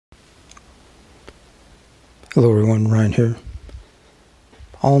Hello everyone, Ryan here.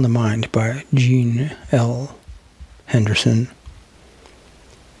 All in the Mind by Gene L. Henderson.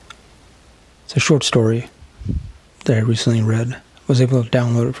 It's a short story that I recently read. I was able to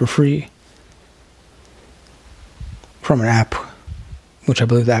download it for free from an app, which I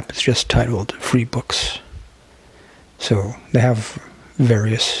believe the app is just titled Free Books. So they have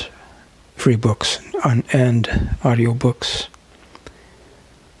various free books and audiobooks.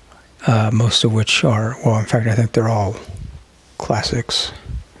 Most of which are, well, in fact, I think they're all classics.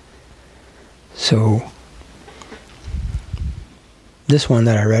 So, this one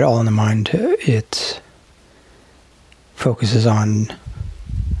that I read, All in the Mind, it focuses on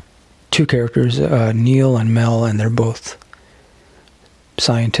two characters, Neil and Mel, and they're both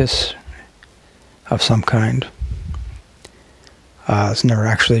scientists of some kind. It's never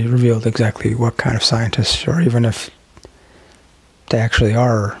actually revealed exactly what kind of scientists, or even if they actually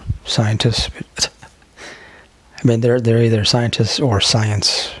are scientists. I mean, they're either scientists or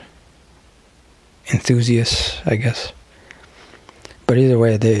science enthusiasts, I guess. But either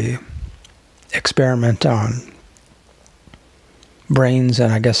way, they experiment on brains,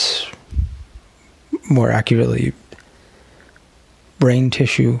 and I guess more accurately, brain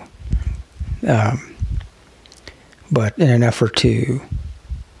tissue. But in an effort to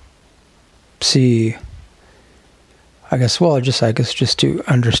see, just to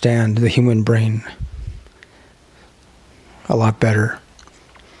understand the human brain a lot better.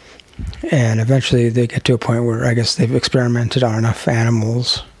 And eventually they get to a point where I guess they've experimented on enough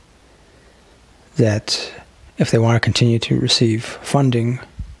animals that if they want to continue to receive funding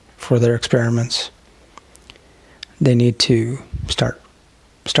for their experiments, they need to start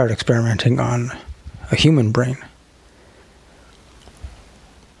experimenting on a human brain.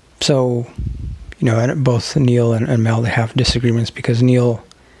 So, and both Neil and Mel, they have disagreements because Neil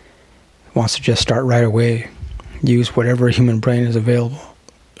wants to just start right away, use whatever human brain is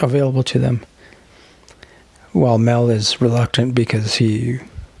available to them, while Mel is reluctant because he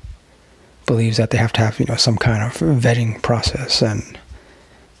believes that they have to have, some kind of vetting process, and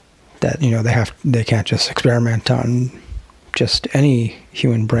that, they can't just experiment on just any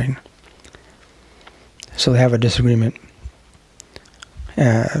human brain. So they have a disagreement.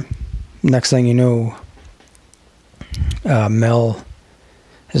 Next thing you know, Mel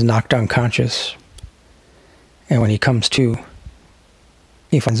is knocked unconscious, and when he comes to,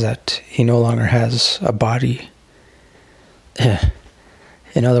 he finds that he no longer has a body.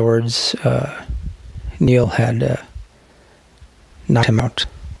 In other words, Neil had knocked him out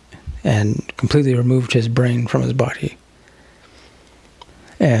and completely removed his brain from his body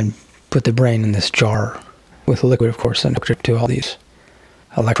and put the brain in this jar with liquid, of course, and hooked it to all these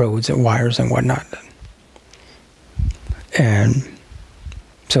electrodes and wires and whatnot. And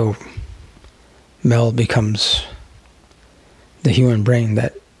so Mel becomes the human brain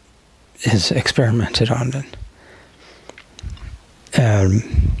that is experimented on.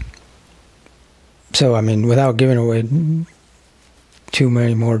 So, I mean, without giving away too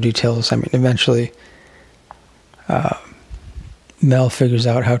many more details, I mean, eventually Mel figures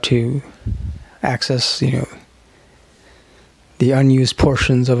out how to access, the unused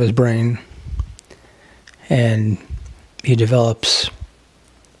portions of his brain, and he develops,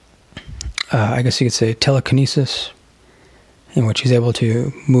 I guess you could say, telekinesis, in which he's able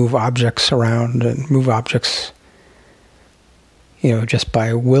to move objects around and move objects, just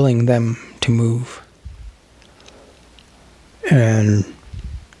by willing them to move. And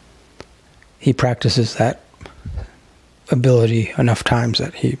he practices that ability enough times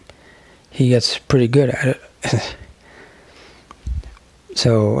that he gets pretty good at it.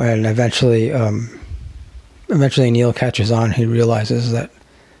 So, and eventually Neil catches on. He realizes that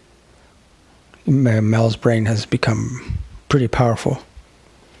Mel's brain has become pretty powerful.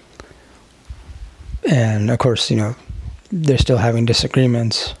 And of course, they're still having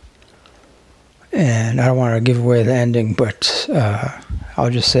disagreements. And I don't want to give away the ending, but I'll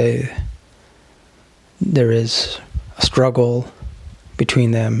just say there is a struggle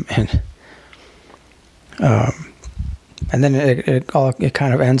between them, and then it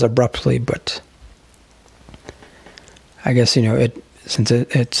kind of ends abruptly. But I guess since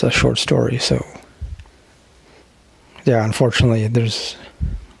it's a short story, so yeah, unfortunately there's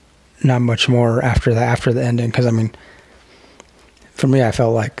not much more after the ending, because I mean, for me, I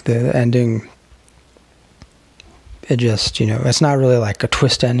felt like the ending, it just, it's not really like a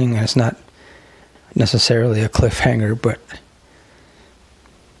twist ending, and it's not necessarily a cliffhanger, but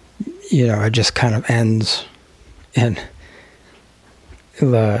it just kind of ends. And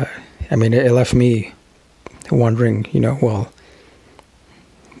it left me wondering, well,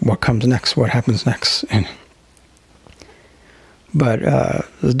 what comes next? What happens next? And But it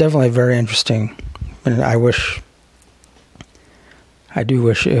was definitely very interesting, and I do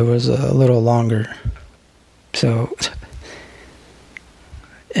wish it was a little longer. So,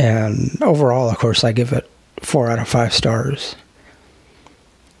 and overall, of course, I give it 4 out of 5 stars.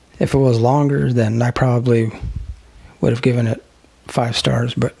 If it was longer, then I probably would have given it 5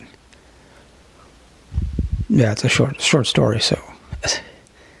 stars, but yeah, it's a short story, so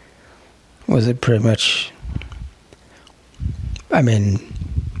was it pretty much, I mean,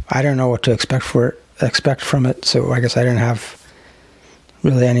 I don't know what to expect from it, so I guess I didn't have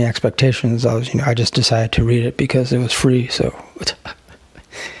really any expectations. I just decided to read it because it was free, so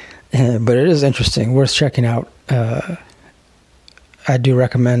but it is interesting, worth checking out. I do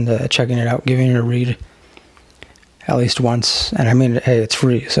recommend checking it out, giving it a read at least once. And I mean, hey, it's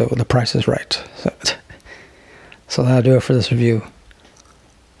free, so the price is right. So that'll do it for this review.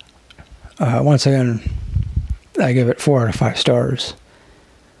 Once again, I give it 4 out of 5 stars.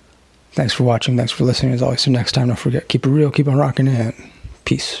 Thanks for watching. Thanks for listening. As always, till next time, don't forget, keep it real, keep on rocking, and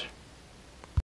peace.